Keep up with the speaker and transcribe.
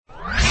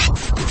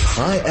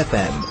High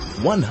FM,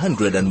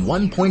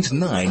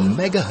 101.9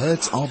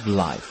 megahertz of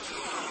life.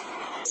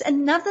 It's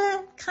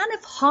another kind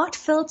of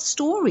heartfelt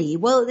story.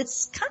 Well,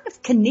 it's kind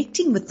of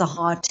connecting with the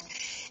heart.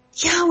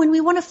 Yeah, when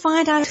we want to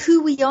find out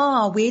who we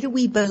are, where do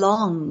we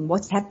belong,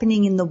 what's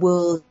happening in the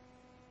world,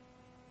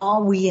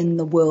 are we in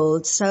the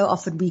world? So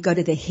often we go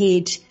to the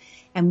head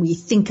and we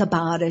think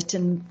about it,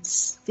 and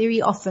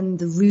very often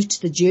the route,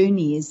 the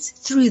journey is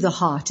through the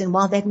heart. And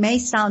while that may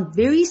sound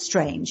very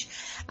strange,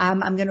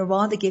 I'm going to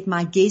rather get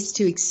my guest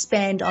to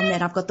expand on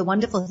that. I've got the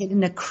wonderful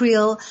Helena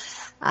Kriel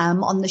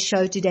on the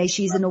show today.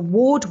 She's an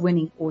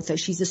award-winning author.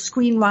 She's a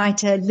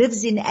screenwriter,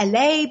 lives in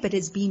LA, but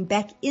has been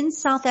back in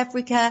South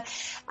Africa.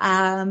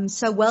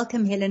 So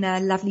welcome,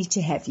 Helena. Lovely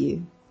to have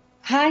you.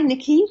 Hi,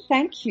 Nikki.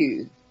 Thank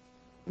you.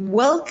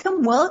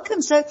 Welcome,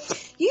 welcome. So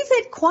you've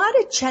had quite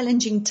a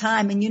challenging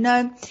time,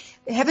 and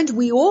haven't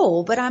we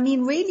all? But I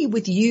mean, really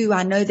with you,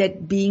 I know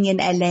that being in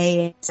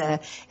LA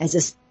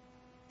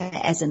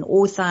as an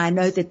author, I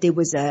know that there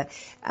was a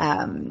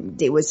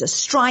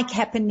strike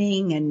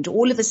happening, and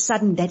all of a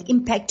sudden that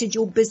impacted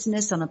your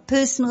business on a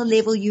personal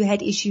level. You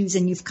had issues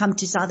and you've come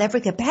to South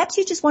Africa. Perhaps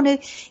you just want to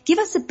give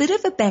us a bit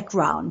of a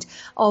background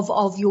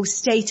of your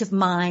state of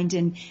mind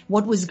and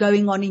what was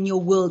going on in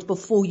your world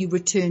before you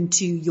returned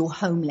to your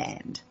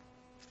homeland.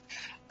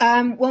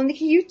 Well,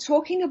 Nikki, you're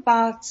talking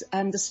about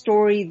the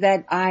story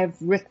that I've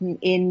written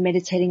in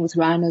Meditating with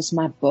Rhinos,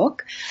 my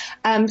book.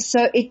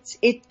 So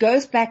it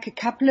goes back a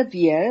couple of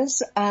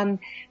years.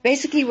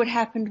 Basically what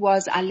happened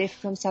was I left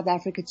from South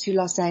Africa to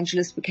Los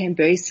Angeles, became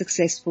very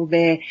successful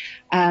there.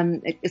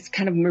 It's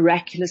kind of a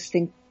miraculous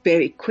thing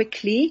very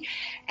quickly,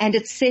 and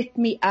it set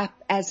me up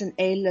as an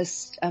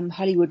A-list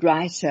Hollywood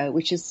writer,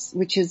 which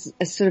is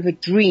a sort of a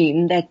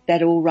dream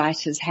that all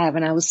writers have,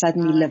 and I was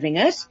suddenly living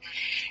it.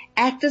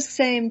 At the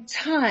same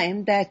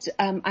time that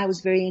I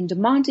was very in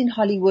demand in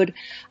Hollywood,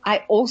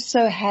 I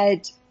also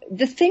had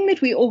the thing that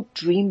we all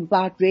dream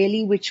about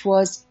really, which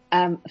was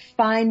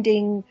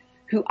finding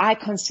who I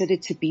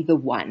considered to be the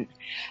one.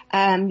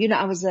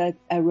 I was a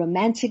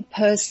romantic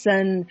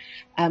person.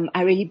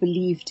 I really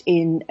believed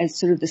in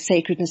sort of the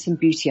sacredness and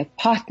beauty of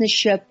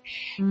partnership.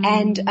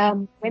 And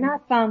when I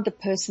found the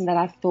person that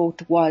I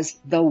thought was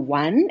the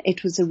one,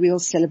 it was a real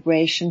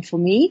celebration for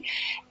me,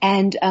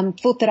 and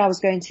thought that I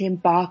was going to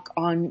embark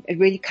on a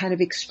really kind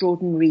of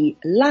extraordinary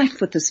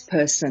life with this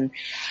person.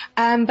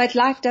 But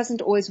life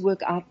doesn't always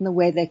work out in the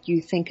way that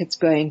you think it's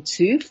going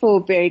to,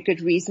 for very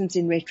good reasons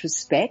in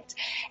retrospect.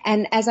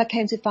 And as I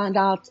came to find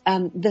out,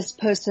 this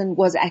person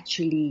was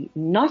actually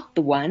not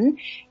the one,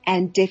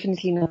 and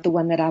definitely not the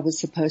one that I was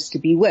supposed to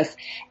be with.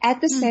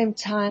 At the same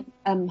time,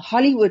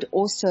 Hollywood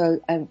also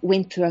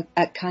went through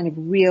a kind of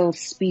real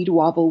speed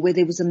wobble where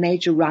there was a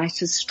major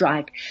writer's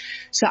strike.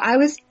 So I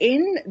was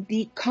in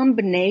the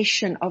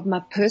combination of my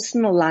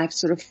personal life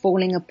sort of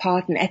falling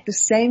apart, and at the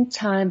same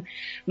time,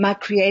 my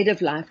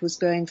creative life was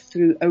going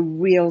through a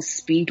real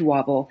speed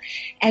wobble.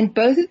 And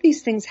both of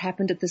these things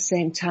happened at the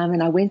same time,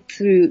 and I went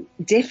through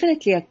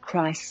definitely a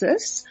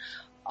crisis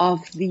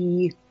of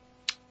the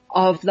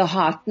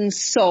heart and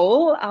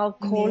soul, I'll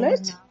call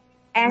it.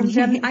 And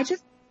the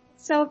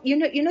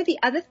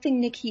other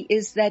thing, Nikki,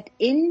 is that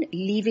in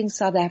leaving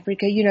South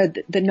Africa,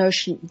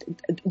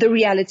 the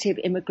reality of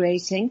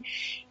immigrating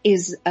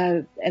is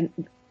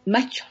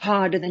much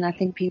harder than I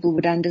think people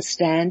would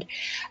understand.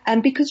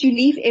 Because you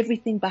leave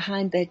everything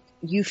behind that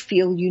you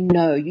feel you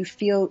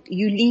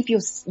leave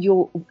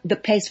the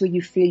place where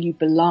you feel you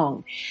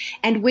belong.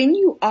 And when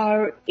you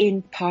are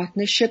in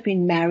partnership,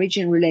 in marriage,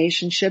 in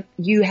relationship,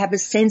 you have a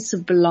sense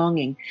of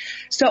belonging.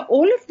 So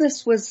all of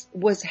this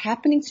was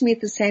happening to me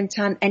at the same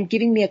time and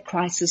giving me a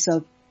crisis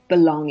of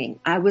belonging.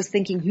 I was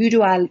thinking, who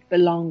do I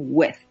belong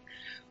with?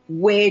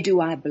 Where do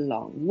I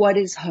belong? What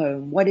is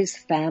home? What is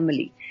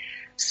family?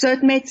 So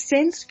it made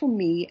sense for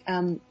me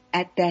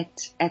at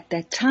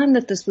that time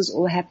that this was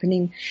all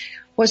happening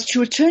was to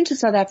return to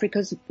South Africa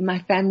because my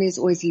family has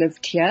always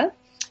lived here.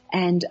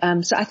 And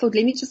so I thought,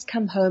 let me just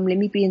come home. Let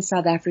me be in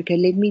South Africa.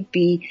 Let me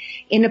be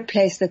in a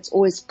place that's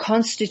always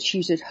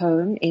constituted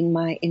home in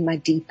my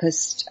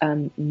deepest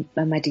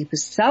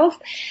self.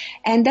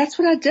 And that's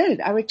what I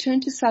did. I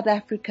returned to South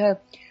Africa,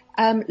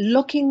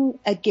 looking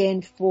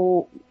again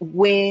for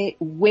where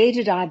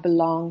did I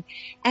belong,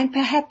 and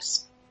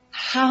perhaps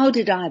how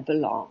did I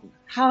belong?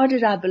 How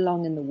did I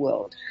belong in the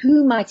world?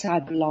 Who might I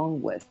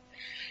belong with?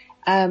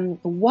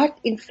 What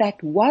in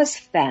fact was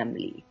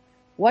family?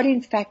 What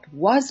in fact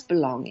was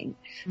belonging?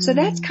 So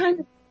that's kind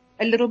of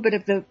a little bit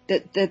of the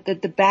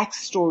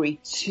backstory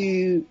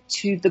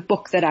to the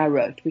book that I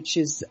wrote, which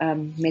is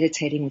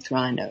Meditating with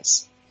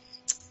Rhinos.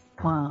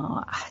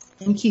 Wow.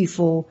 Thank you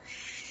for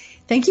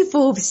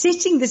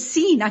setting the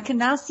scene. I can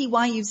now see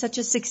why you're such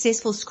a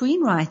successful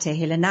screenwriter,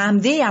 Helena.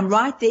 I'm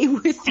right there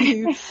with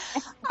you.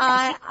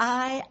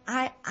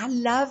 I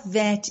love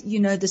that,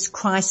 this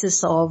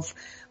crisis of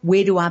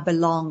where do I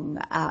belong?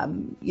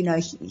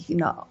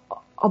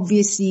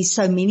 obviously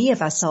so many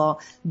of us are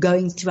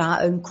going through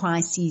our own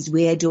crises.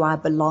 Where do I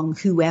belong?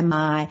 Who am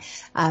I?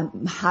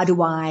 How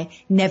do I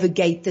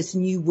navigate this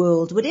new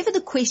world? Whatever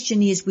the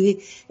question is,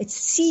 it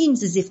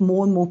seems as if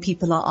more and more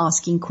people are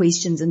asking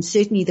questions, and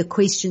certainly the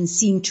questions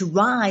seem to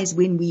rise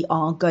when we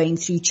are going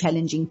through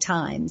challenging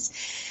times.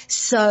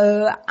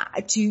 So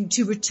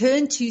to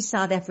return to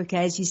South Africa,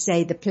 as you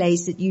say, the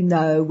place that you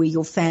know where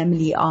your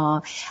family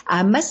are,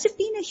 must have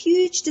been a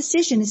huge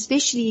decision,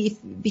 especially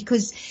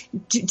because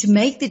to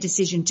make the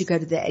decision to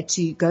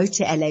go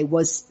to LA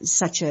was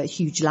such a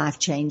huge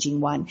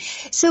life-changing one.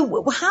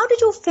 So how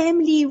did your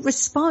family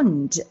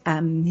respond,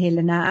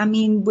 Helena? I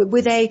mean,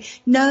 were they,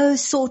 no,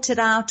 sort it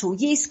out, or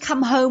yes,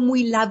 come home,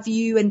 we love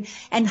you,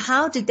 and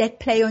how did that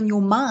play on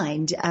your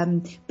mind,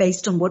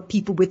 based on what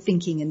people were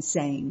thinking and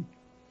saying?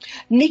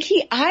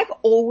 Nikki, I've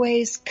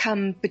always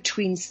come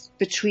between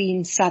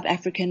South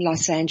Africa and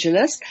Los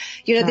Angeles.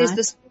 You know, there's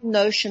this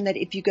notion that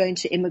if you're going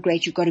to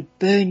immigrate, you've got to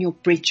burn your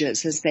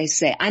bridges, as they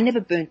say. I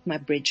never burnt my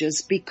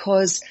bridges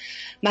because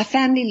my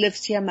family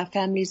lives here. My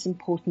family is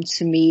important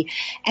to me.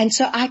 And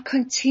so I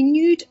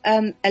continued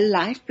a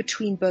life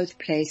between both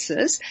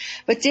places.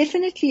 But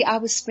definitely I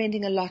was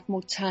spending a lot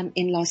more time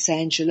in Los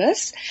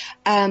Angeles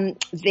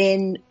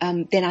than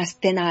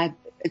I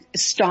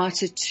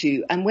started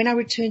to. And when I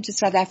returned to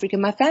South Africa,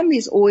 my family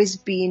has always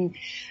been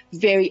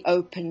very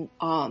open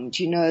armed.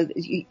 You know,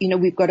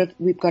 we've got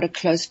a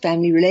close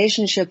family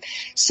relationship.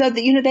 So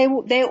that, you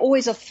know, they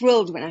always are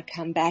thrilled when I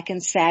come back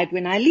and sad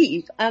when I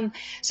leave.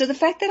 So the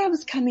fact that I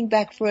was coming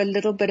back for a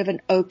little bit of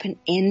an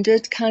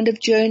open-ended kind of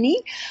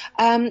journey,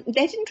 they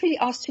didn't really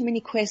ask too many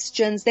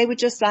questions. They were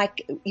just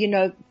like, you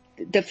know,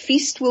 the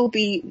feast will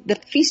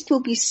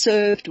be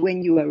served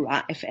when you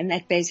arrive. And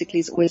that basically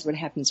is always what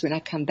happens when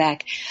I come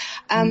back.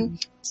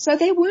 So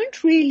they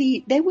weren't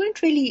really,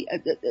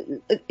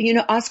 you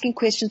know, asking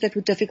questions that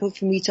were difficult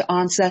for me to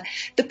answer.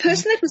 The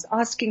person that was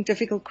asking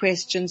difficult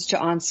questions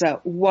to answer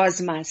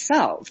was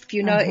myself.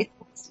 You know,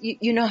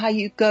 you know how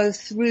you go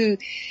through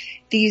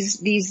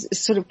these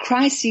sort of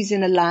crises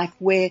in a life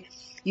where,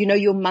 you know,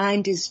 your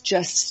mind is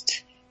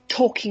just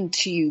talking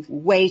to you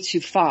way too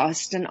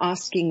fast and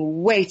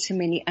asking way too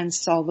many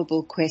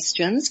unsolvable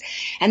questions.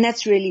 And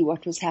that's really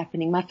what was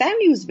happening. My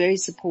family was very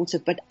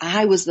supportive, but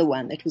I was the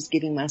one that was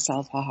giving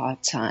myself a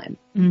hard time.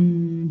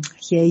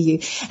 Hear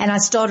you. And I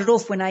started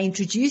off when I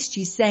introduced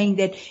you saying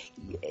that,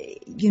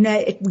 you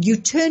know, you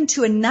turn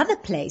to another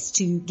place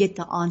to get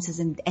the answers,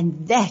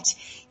 and that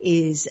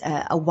is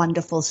a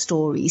wonderful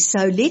story.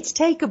 So let's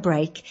take a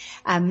break,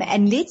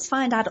 and let's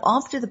find out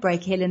after the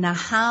break, Helena,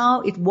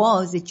 how it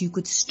was that you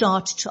could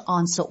start to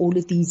answer all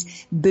of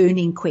these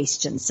burning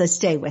questions. So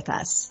stay with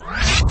us.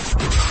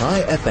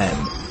 High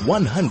FM,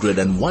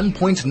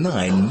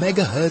 101.9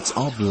 megahertz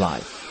of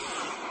life.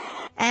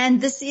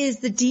 And this is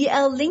the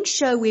DL Link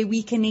Show, where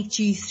we connect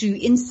you through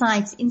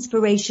insights,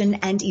 inspiration,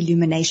 and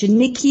illumination.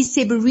 Nikki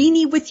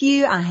Seberini with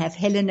you. I have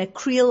Helena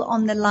Kriel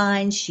on the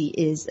line. She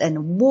is an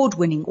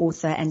award-winning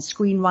author and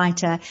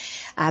screenwriter,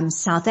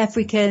 South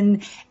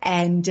African,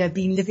 and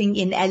been living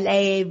in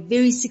LA.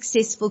 Very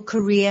successful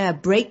career, a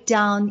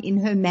breakdown in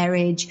her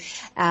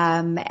marriage,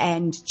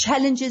 and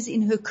challenges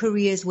in her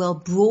career as well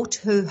brought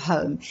her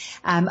home.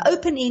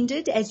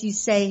 Open-ended, as you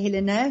say,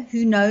 Helena.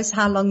 Who knows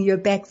how long you're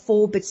back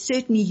for, but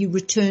certainly you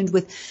returned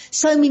with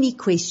so many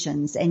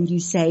questions, and you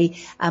say,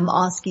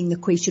 asking the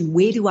question,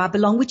 where do I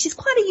belong? Which is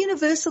quite a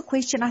universal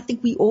question. I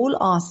think we all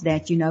ask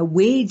that, you know,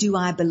 where do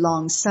I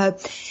belong? So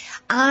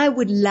I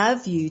would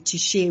love you to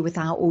share with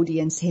our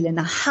audience,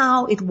 Helena,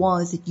 how it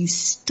was that you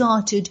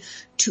started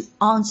to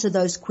answer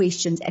those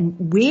questions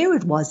and where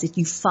it was that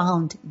you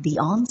found the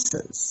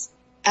answers.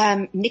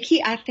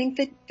 Nikki, I think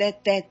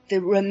that the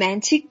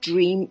romantic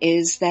dream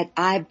is that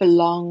I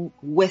belong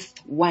with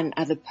one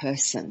other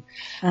person.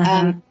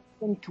 I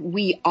think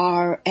we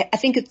are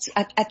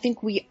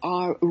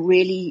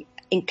really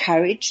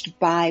encouraged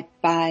by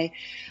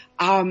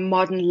our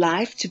modern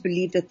life to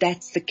believe that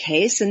that's the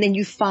case. And then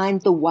you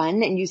find the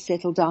one and you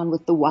settle down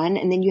with the one,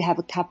 and then you have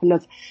a couple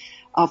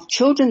of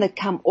children that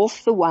come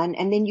off the one,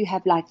 and then you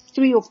have like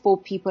 3 or 4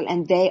 people,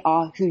 and they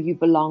are who you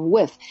belong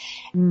with.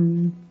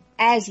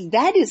 As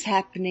that is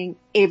happening,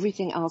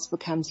 everything else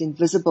becomes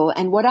invisible.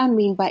 And what I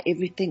mean by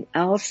everything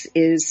else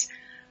is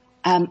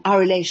our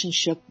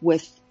relationship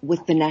with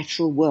the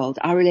natural world,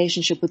 our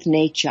relationship with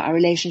nature, our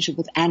relationship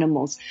with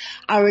animals,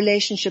 our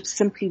relationship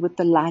simply with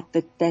the light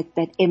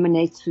that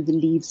emanates through the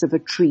leaves of a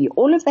tree.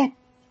 All of that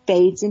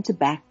fades into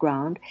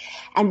background,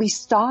 and we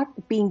start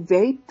being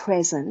very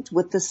present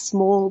with the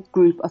small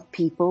group of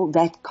people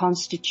that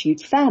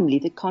constitute family,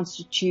 that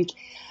constitute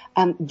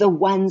the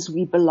ones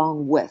we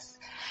belong with.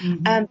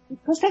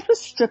 Because that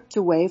was stripped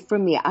away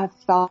from me, I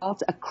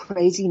felt a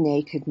crazy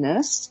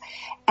nakedness,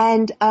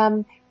 and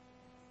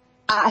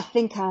I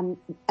think I'm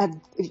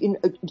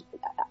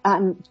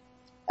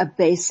a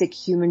basic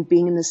human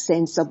being in the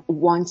sense of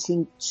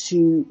wanting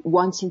to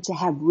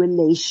have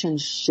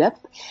relationship.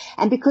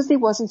 And because there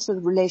wasn't sort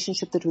of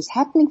relationship that was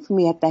happening for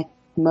me at that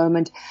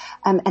moment.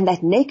 And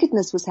that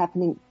nakedness was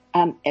happening.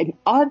 An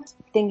odd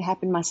thing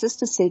happened. My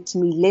sister said to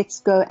me,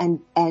 let's go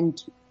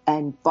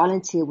and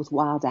volunteer with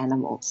wild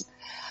animals.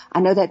 I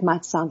know that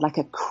might sound like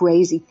a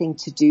crazy thing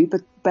to do,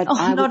 but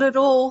not at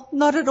all.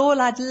 Not at all.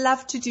 I'd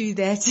love to do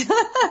that.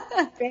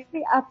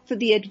 Very up for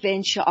the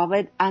adventure of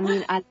it. I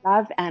mean, I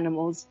love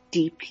animals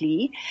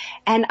deeply,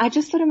 and I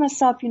just thought to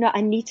myself,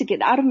 I need to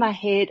get out of my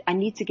head. I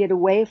need to get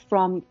away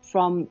from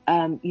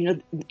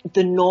the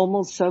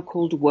normal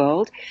so-called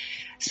world.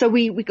 So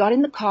we got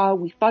in the car,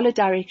 we followed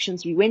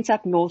directions, we went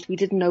up north, we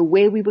didn't know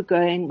where we were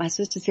going. My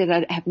sister said,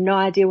 I have no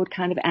idea what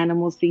kind of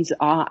animals these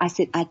are. I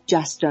said, I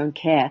just don't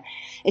care.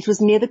 It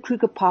was near the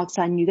Kruger Park,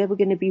 so I knew they were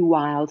going to be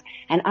wild,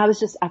 and I was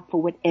just up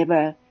for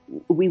whatever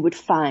we would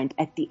find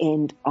at the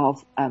end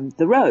of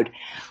the road.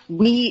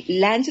 We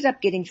landed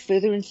up getting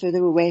further and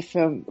further away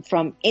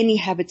from any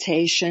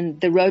habitation.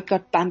 The road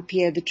got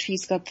bumpier, the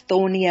trees got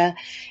thornier.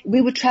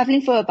 We were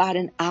traveling for about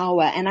an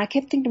hour, and I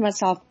kept thinking to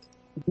myself,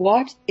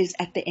 what is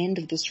at the end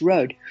of this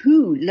road?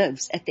 Who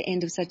lives at the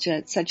end of such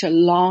a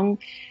long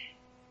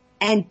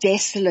and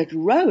desolate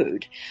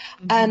road?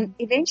 Mm-hmm.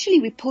 Eventually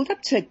we pulled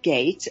up to a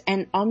gate,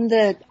 and on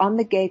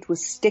the gate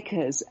was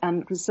stickers.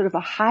 It was sort of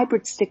a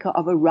hybrid sticker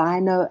of a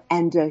rhino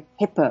and a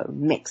hippo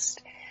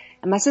mixed.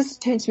 And my sister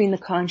turned to me in the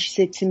car and she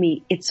said to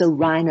me, it's a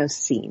rhino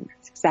scene.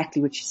 That's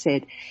exactly what she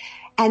said.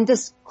 And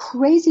this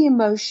crazy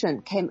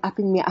emotion came up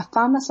in me. I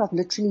found myself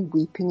literally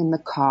weeping in the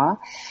car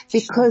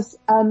because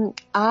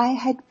I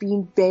had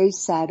been very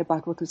sad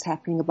about what was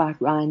happening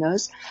about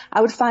rhinos.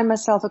 I would find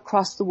myself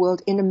across the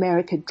world in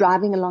America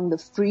driving along the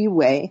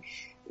freeway,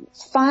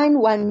 fine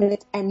 1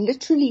 minute, and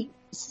literally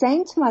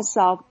saying to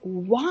myself,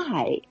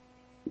 why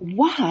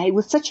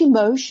with such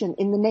emotion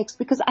in the next?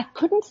 Because I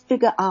couldn't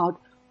figure out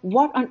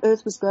what on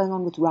earth was going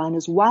on with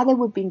rhinos, why they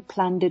were being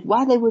plundered,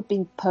 why they were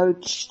being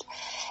poached.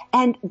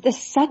 And the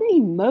sudden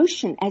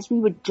emotion as we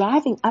were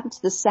driving up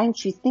to the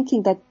sanctuary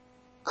thinking that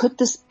could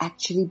this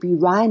actually be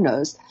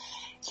rhinos,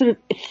 sort of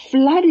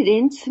flooded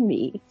into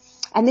me.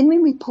 And then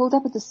when we pulled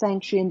up at the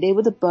sanctuary and there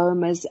were the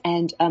bomas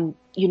and,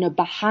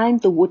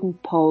 behind the wooden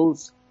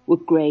poles were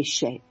gray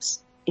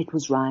shapes. It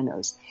was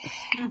rhinos.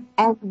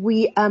 And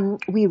we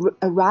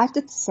arrived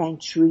at the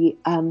sanctuary.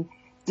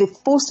 The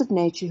force of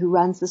nature who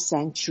runs the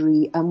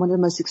sanctuary, one of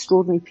the most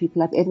extraordinary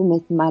people I've ever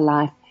met in my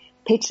life,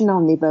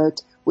 Petronel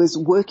Nevert, was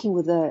working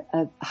with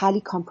a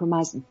highly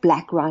compromised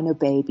black rhino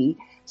baby.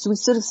 So we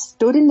sort of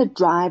stood in the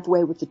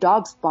driveway with the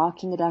dogs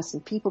barking at us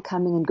and people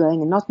coming and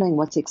going and not knowing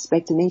what to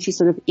expect. And then she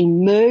sort of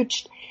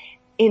emerged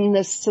in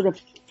this sort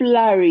of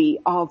flurry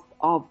of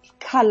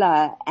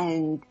color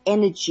and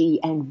energy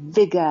and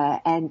vigor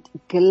and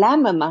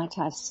glamour, might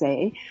I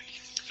say,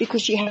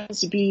 because she happens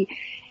to be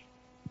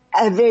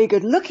a very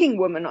good looking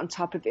woman on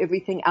top of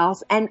everything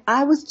else. And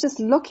I was just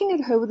looking at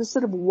her with a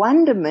sort of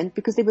wonderment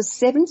because there was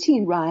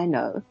 17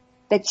 rhino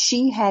that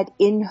she had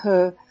in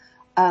her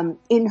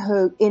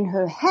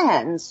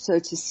hands, so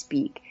to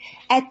speak,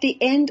 at the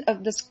end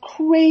of this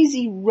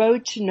crazy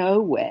road to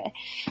nowhere.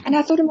 And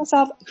I thought to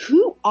myself,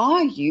 who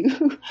are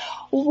you?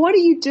 What are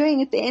you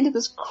doing at the end of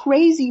this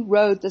crazy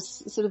road,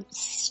 this sort of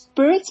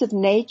spirits of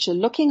nature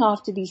looking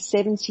after these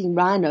 17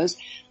 rhinos?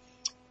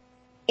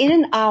 In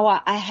an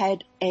hour, I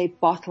had a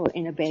bottle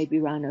in a baby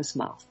rhino's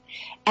mouth.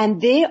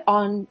 And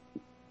thereon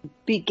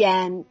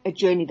began a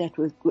journey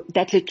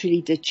that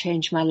literally did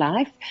change my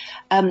life.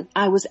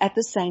 I was at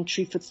the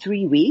sanctuary for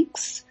 3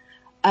 weeks.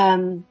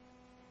 I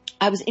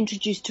was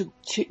introduced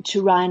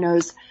to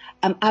rhinos.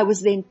 I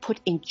was then put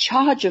in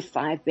charge of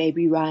 5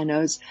 baby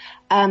rhinos.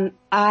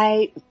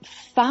 I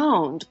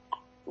found,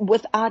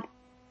 without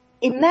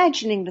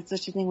imagining that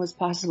such a thing was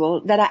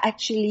possible, that I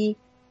actually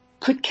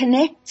could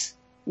connect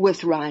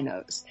with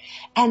rhinos.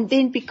 And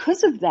then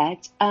because of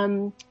that,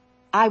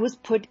 I was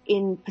put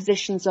in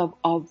positions of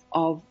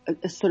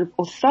a sort of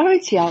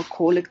authority, I'll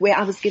call it, where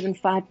I was given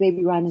 5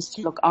 baby rhinos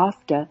to look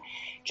after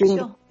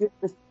during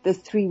the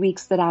 3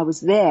 weeks that I was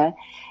there.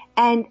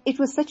 And it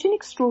was such an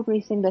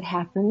extraordinary thing that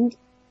happened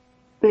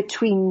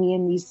between me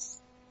and these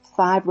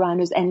 5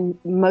 rhinos, and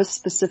most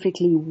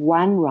specifically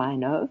 1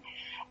 rhino,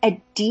 a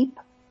deep,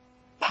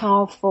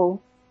 powerful,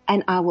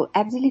 and I will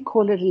absolutely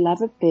call it a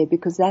love affair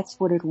because that's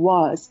what it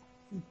was.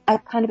 A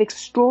kind of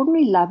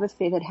extraordinary love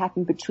affair that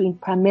happened between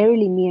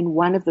primarily me and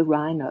 1 of the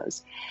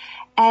rhinos.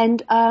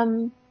 And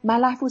my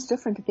life was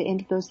different at the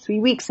end of those 3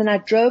 weeks. And I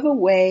drove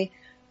away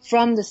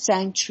from the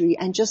sanctuary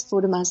and just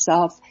thought to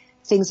myself,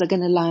 things are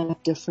going to line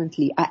up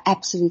differently. I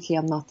absolutely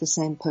am not the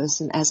same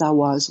person as I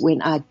was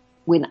when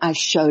I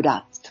showed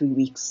up 3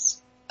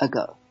 weeks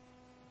ago.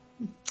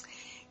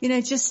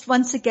 Just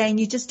once again,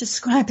 you just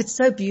describe it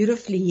so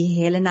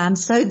beautifully, Helena. I'm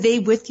so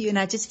there with you, and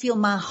I just feel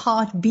my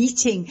heart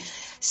beating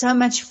so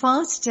much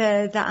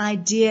faster. The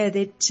idea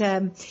that,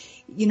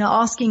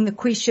 asking the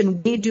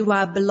question, where do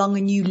I belong?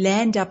 And you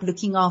land up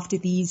looking after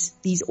these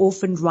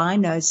orphaned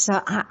rhinos.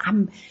 So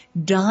I'm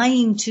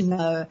dying to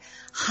know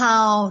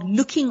how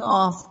looking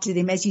after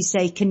them, as you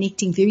say,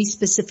 connecting very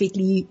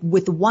specifically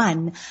with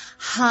one,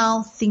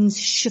 how things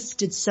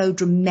shifted so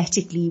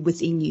dramatically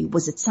within you.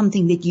 Was it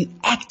something that you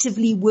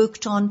actively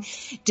worked on?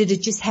 Did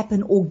it just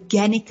happen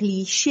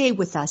organically? Share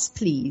with us,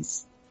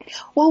 please.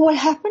 Well, what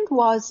happened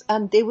was,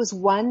 there was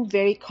one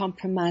very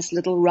compromised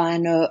little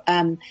rhino.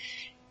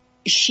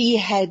 She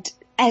had,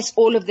 as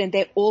all of them,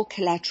 they're all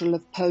collateral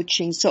of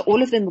poaching. So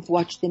all of them have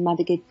watched their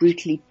mother get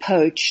brutally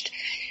poached.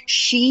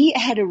 She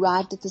had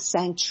arrived at the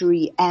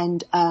sanctuary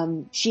and,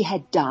 she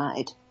had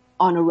died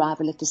on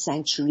arrival at the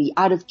sanctuary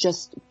out of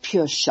just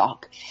pure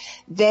shock.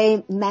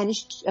 They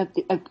managed,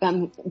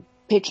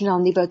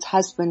 Petronelle Nevo's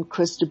husband,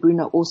 Chris de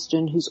Bruno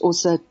Austin, who's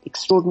also an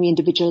extraordinary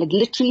individual, had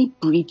literally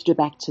breathed her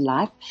back to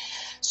life.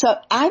 So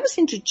I was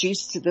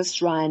introduced to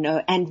this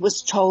rhino and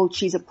was told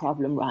she's a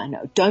problem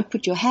rhino. Don't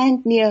put your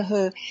hand near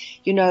her.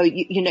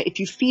 If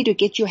you feed her,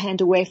 get your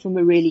hand away from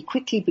her really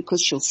quickly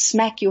because she'll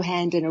smack your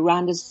hand, and a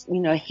rhino's,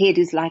 head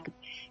is like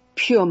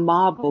pure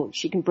marble.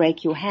 She can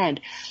break your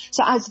hand.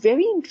 So I was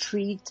very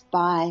intrigued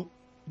by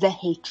the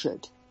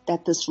hatred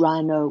that this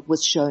rhino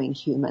was showing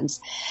humans.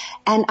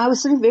 And I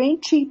was sort of very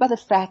intrigued by the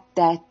fact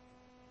that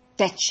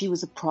she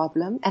was a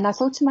problem. And I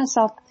thought to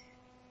myself,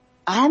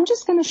 I'm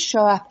just going to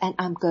show up and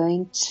I'm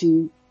going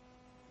to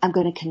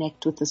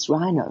connect with this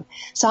rhino.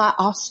 So I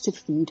asked to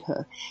feed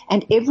her.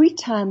 And every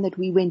time that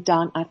we went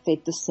down, I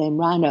fed the same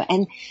rhino.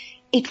 And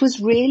it was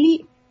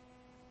really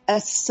a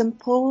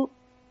simple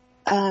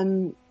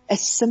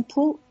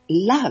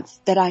love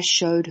that I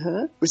showed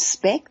her.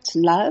 Respect,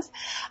 love.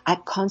 I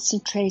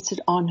concentrated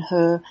on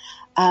her.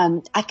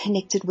 I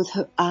connected with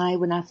her eye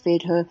when I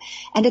fed her.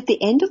 And at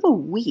the end of a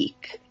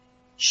week,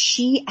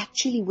 she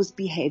actually was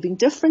behaving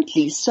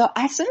differently. So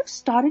I sort of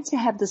started to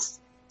have this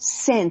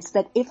sense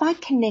that if I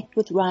connect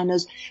with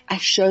rhinos, I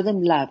show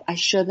them love, I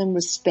show them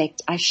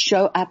respect, I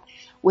show up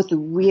with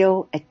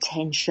real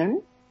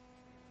attention,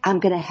 I'm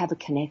going to have a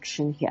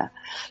connection here.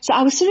 So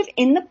I was sort of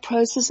in the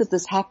process of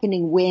this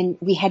happening when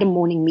we had a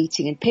morning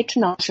meeting, and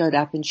Petronelle showed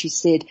up and she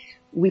said,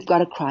 we've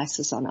got a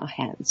crisis on our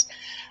hands.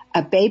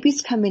 A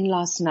baby's come in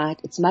last night.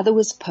 Its mother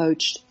was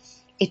poached.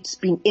 It's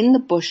been in the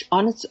bush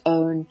on its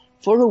own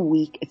for a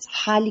week. It's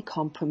highly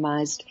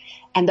compromised,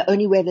 and the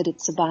only way that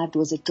it survived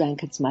was it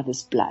drank its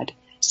mother's blood.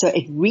 So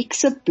it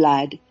reeks of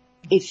blood.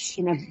 It's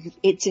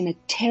in a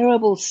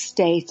terrible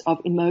state of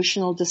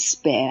emotional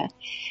despair.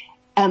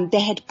 They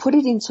had put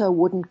it into a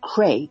wooden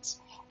crate,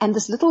 and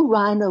this little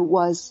rhino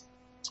was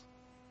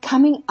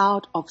coming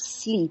out of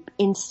sleep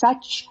in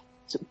such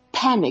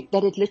panic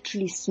that it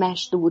literally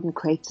smashed the wooden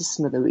crate to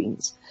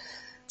smithereens.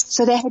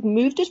 So they had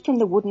moved it from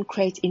the wooden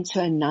crate into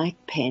a night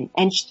pen,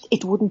 and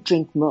it wouldn't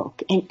drink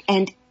milk.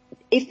 And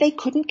if they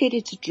couldn't get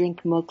it to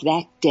drink milk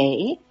that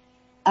day,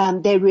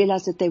 they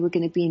realized that they were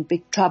going to be in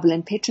big trouble.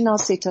 And Petronelle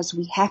said to us,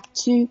 we have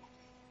to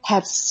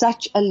have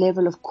such a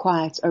level of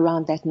quiet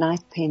around that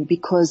night pen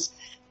because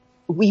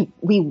we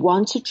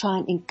want to try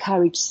and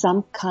encourage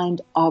some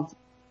kind of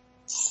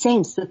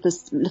sense that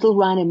this little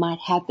rhino might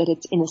have that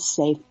it's in a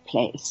safe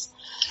place.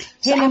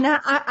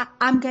 Helena,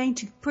 I'm going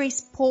to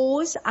press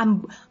pause.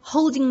 I'm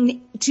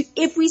holding to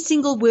every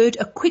single word.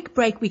 A quick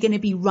break. We're going to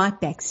be right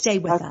back. Stay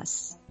with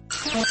us.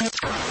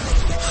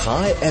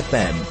 High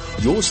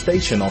FM, your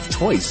station of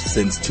choice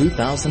since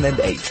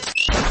 2008.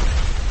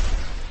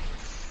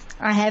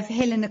 I have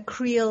Helena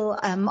Kriel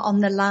on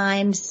the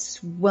line,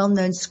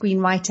 well-known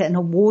screenwriter and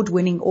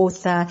award-winning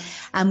author.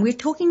 We're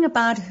talking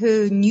about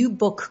her new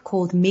book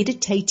called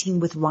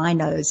Meditating with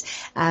Rhinos.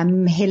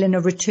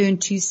 Helena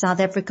returned to South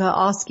Africa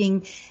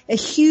asking a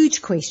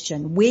huge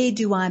question, where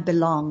do I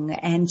belong?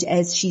 And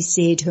as she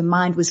said, her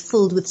mind was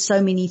filled with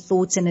so many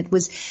thoughts, and it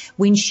was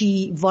when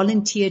she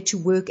volunteered to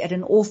work at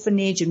an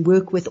orphanage and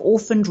work with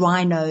orphaned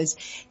rhinos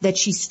that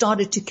she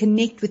started to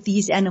connect with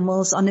these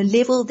animals on a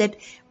level that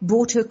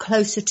brought her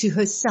closer to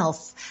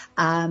herself,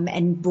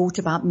 and brought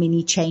about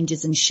many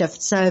changes and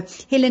shifts. So,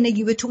 Helena,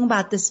 you were talking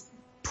about this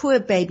poor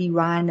baby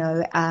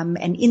rhino,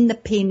 and in the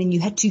pen, and you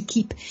had to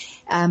keep,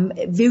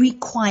 very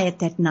quiet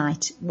that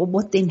night. Well,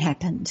 what then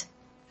happened?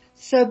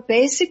 So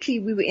basically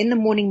we were in the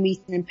morning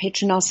meeting and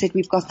Petronelle said,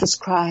 we've got this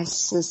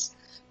crisis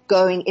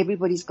going.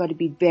 Everybody's got to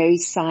be very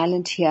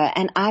silent here.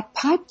 And I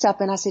piped up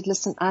and I said,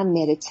 listen, I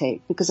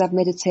meditate because I've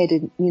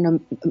meditated,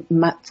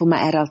 for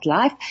my adult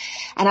life.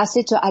 And I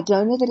said to her, I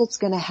don't know that it's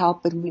going to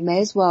help, but we may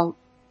as well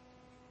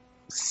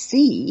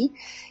see.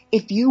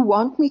 If you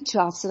want me to,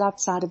 I'll sit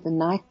outside of the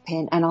night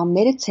pen and I'll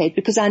meditate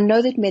because I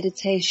know that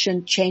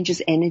meditation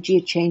changes energy.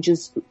 It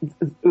changes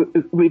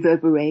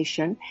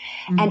reverberation,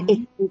 and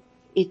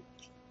it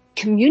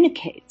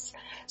communicates.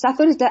 So I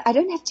thought that I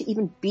don't have to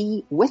even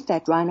be with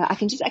that rhino. I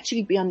can just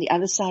actually be on the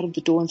other side of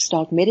the door and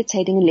start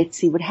meditating, and let's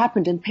see what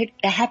happens.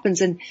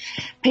 And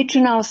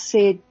Petronelle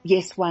said,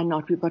 yes, why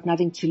not? We've got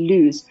nothing to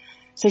lose.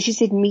 So she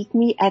said, meet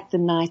me at the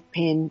night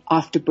pen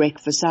after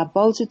breakfast. So I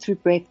bolted through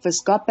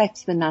breakfast, got back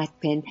to the night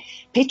pen.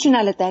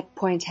 Petronelle at that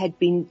point had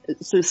been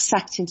sort of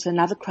sucked into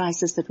another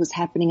crisis that was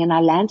happening, and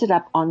I landed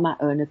up on my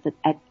own at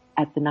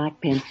the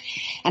night pen.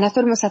 And I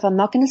thought to myself, I'm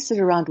not going to sit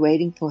around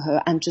waiting for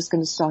her. I'm just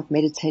going to start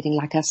meditating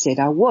like I said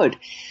I would.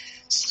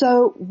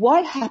 So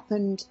what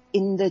happened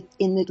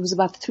it was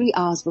about 3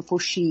 hours before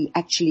she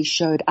actually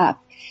showed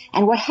up.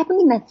 And what happened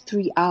in that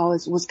 3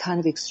 hours was kind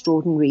of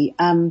extraordinary.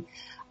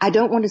 I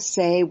don't want to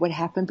say what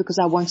happened because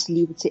I want to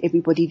leave it to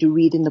everybody to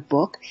read in the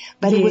book,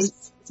 but It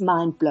was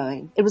mind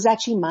blowing. It was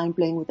actually mind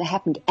blowing what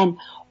happened. And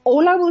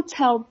all I will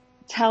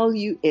tell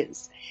you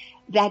is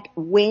that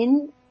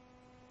when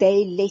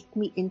they let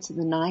me into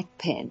the night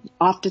pen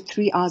after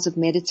 3 hours of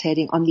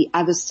meditating on the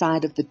other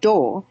side of the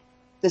door,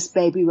 this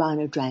baby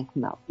rhino drank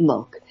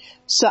milk.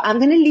 So I'm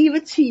going to leave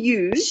it to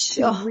you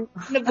to read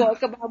the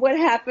book about what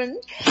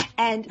happened.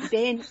 And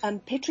then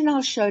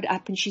Petronelle showed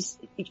up, and she's,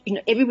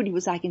 everybody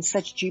was like in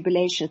such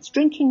jubilation. It's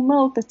drinking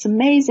milk. That's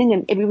amazing.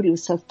 And everybody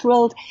was so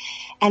thrilled.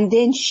 And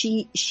then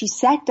she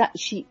sat down.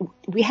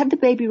 We had the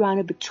baby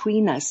rhino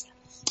between us.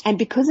 And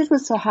because it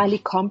was so highly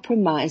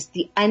compromised,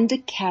 the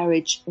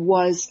undercarriage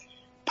was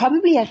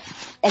probably an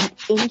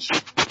inch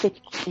thick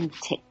in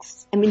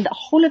ticks. I mean, the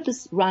whole of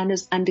this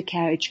rhino's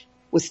undercarriage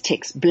was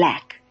ticks,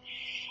 black.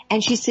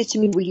 And she said to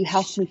me, will you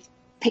help me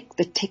pick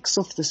the ticks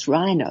off this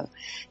rhino?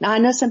 Now, I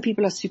know some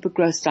people are super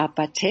grossed out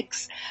by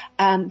ticks.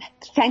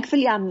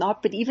 Thankfully, I'm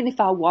not, but even if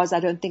I was, I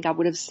don't think I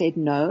would have said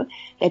no.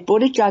 They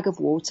brought a jug of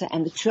water,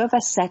 and the two of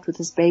us sat with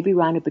this baby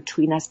rhino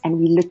between us, and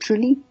we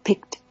literally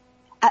picked.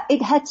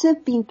 It had to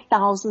have been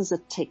thousands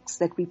of ticks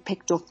that we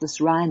picked off this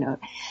rhino.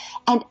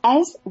 And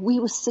as we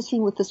were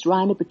sitting with this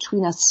rhino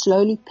between us,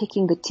 slowly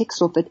picking the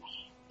ticks off it,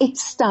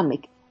 its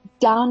stomach,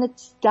 down at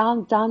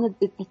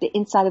the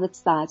inside of its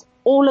thighs,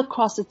 all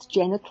across its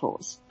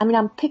genitals. I mean,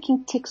 I'm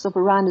picking ticks off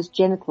a rhino's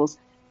genitals,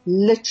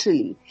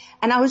 literally.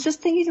 And I was just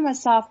thinking to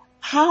myself,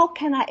 how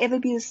can I ever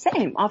be the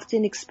same after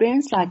an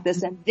experience like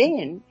this? And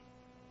then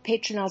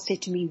Petronelle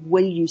said to me,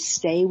 will you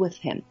stay with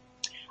him?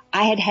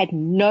 I had had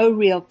no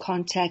real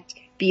contact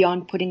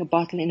beyond putting a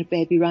bottle in a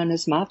baby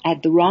rhino's mouth. I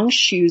had the wrong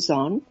shoes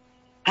on.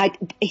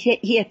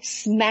 He had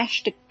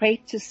smashed a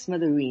crate to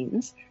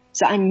smithereens.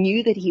 So I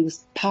knew that he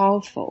was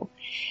powerful.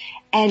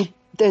 And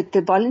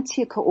the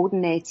volunteer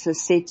coordinator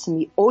said to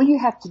me, all you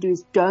have to do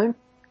is don't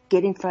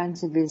get in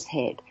front of his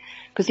head.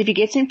 Because if you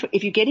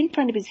get in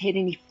front of his head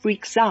and he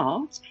freaks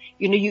out,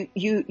 you're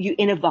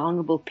in a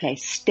vulnerable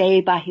place.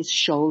 Stay by his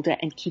shoulder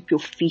and keep your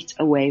feet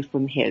away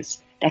from his.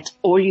 That's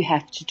all you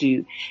have to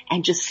do.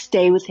 And just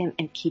stay with him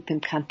and keep him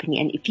company.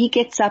 And if he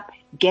gets up,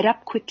 get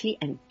up quickly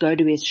and go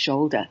to his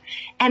shoulder.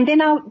 And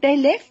then they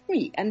left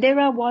me. And there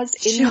I was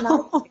in the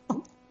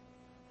night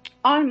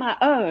on my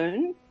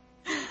own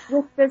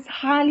with this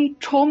highly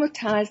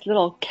traumatized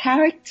little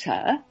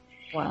character.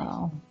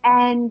 Wow.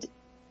 And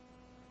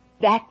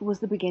that was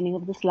the beginning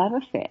of this love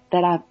affair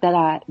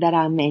that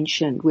I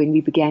mentioned when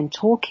we began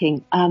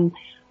talking.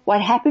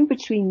 What happened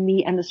between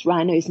me and this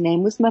rhino, his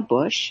name was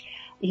Mabush.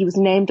 He was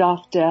named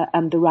after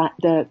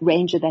the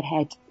ranger that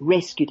had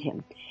rescued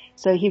him.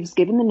 So he was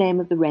given the name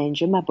of the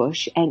ranger,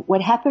 Mabush. And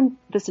what happened,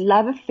 this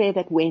love affair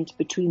that went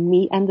between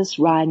me and this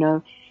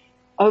rhino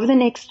over the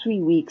next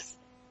 3 weeks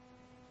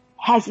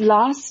has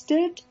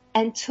lasted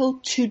until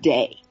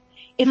today.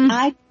 If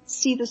I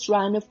see this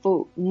rhino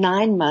for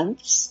 9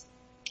 months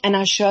and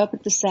I show up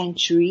at the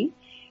sanctuary,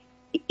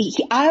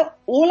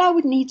 all I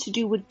would need to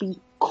do would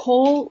be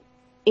call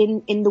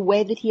in the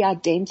way that he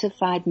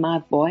identified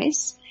my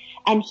voice,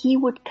 and he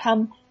would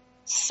come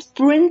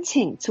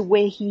sprinting to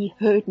where he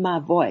heard my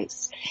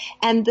voice.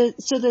 And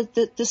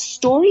the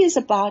story is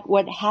about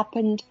what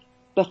happened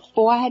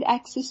before I had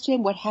access to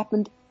him, what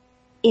happened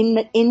in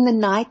the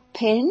night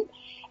pen,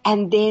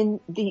 and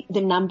then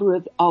the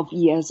number of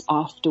years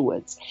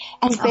afterwards.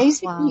 And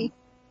basically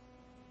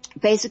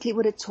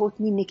what it taught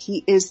me,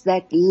 Nikki, is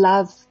that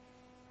love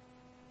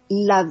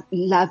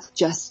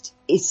just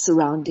is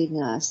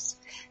surrounding us.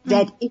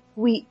 That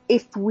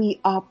if we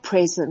are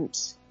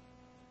present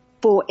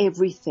for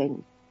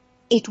everything,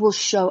 it will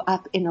show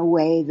up in a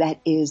way that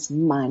is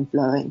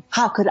mind-blowing.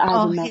 How could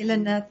I imagine?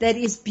 Helena, that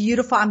is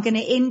beautiful. I'm going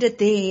to end it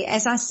there.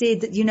 As I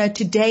said,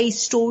 today's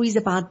stories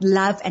about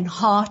love and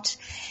heart.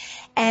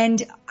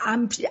 And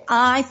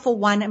I, for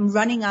one, am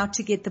running out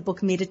to get the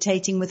book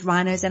Meditating with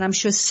Rhinos, and I'm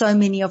sure so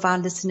many of our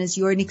listeners,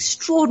 you're an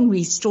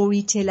extraordinary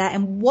storyteller,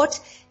 and what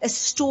a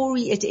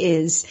story it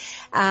is.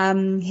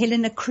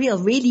 Helena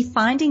Kriel, really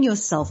finding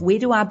yourself. Where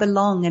do I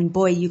belong? And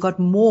boy, you got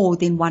more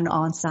than one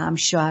answer, I'm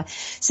sure.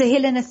 So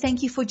Helena,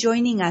 thank you for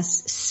joining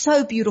us.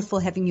 So beautiful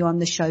having you on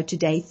the show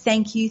today.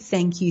 Thank you,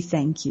 thank you,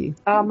 thank you.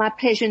 Oh, my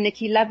pleasure,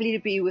 Nikki. Lovely to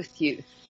be with you.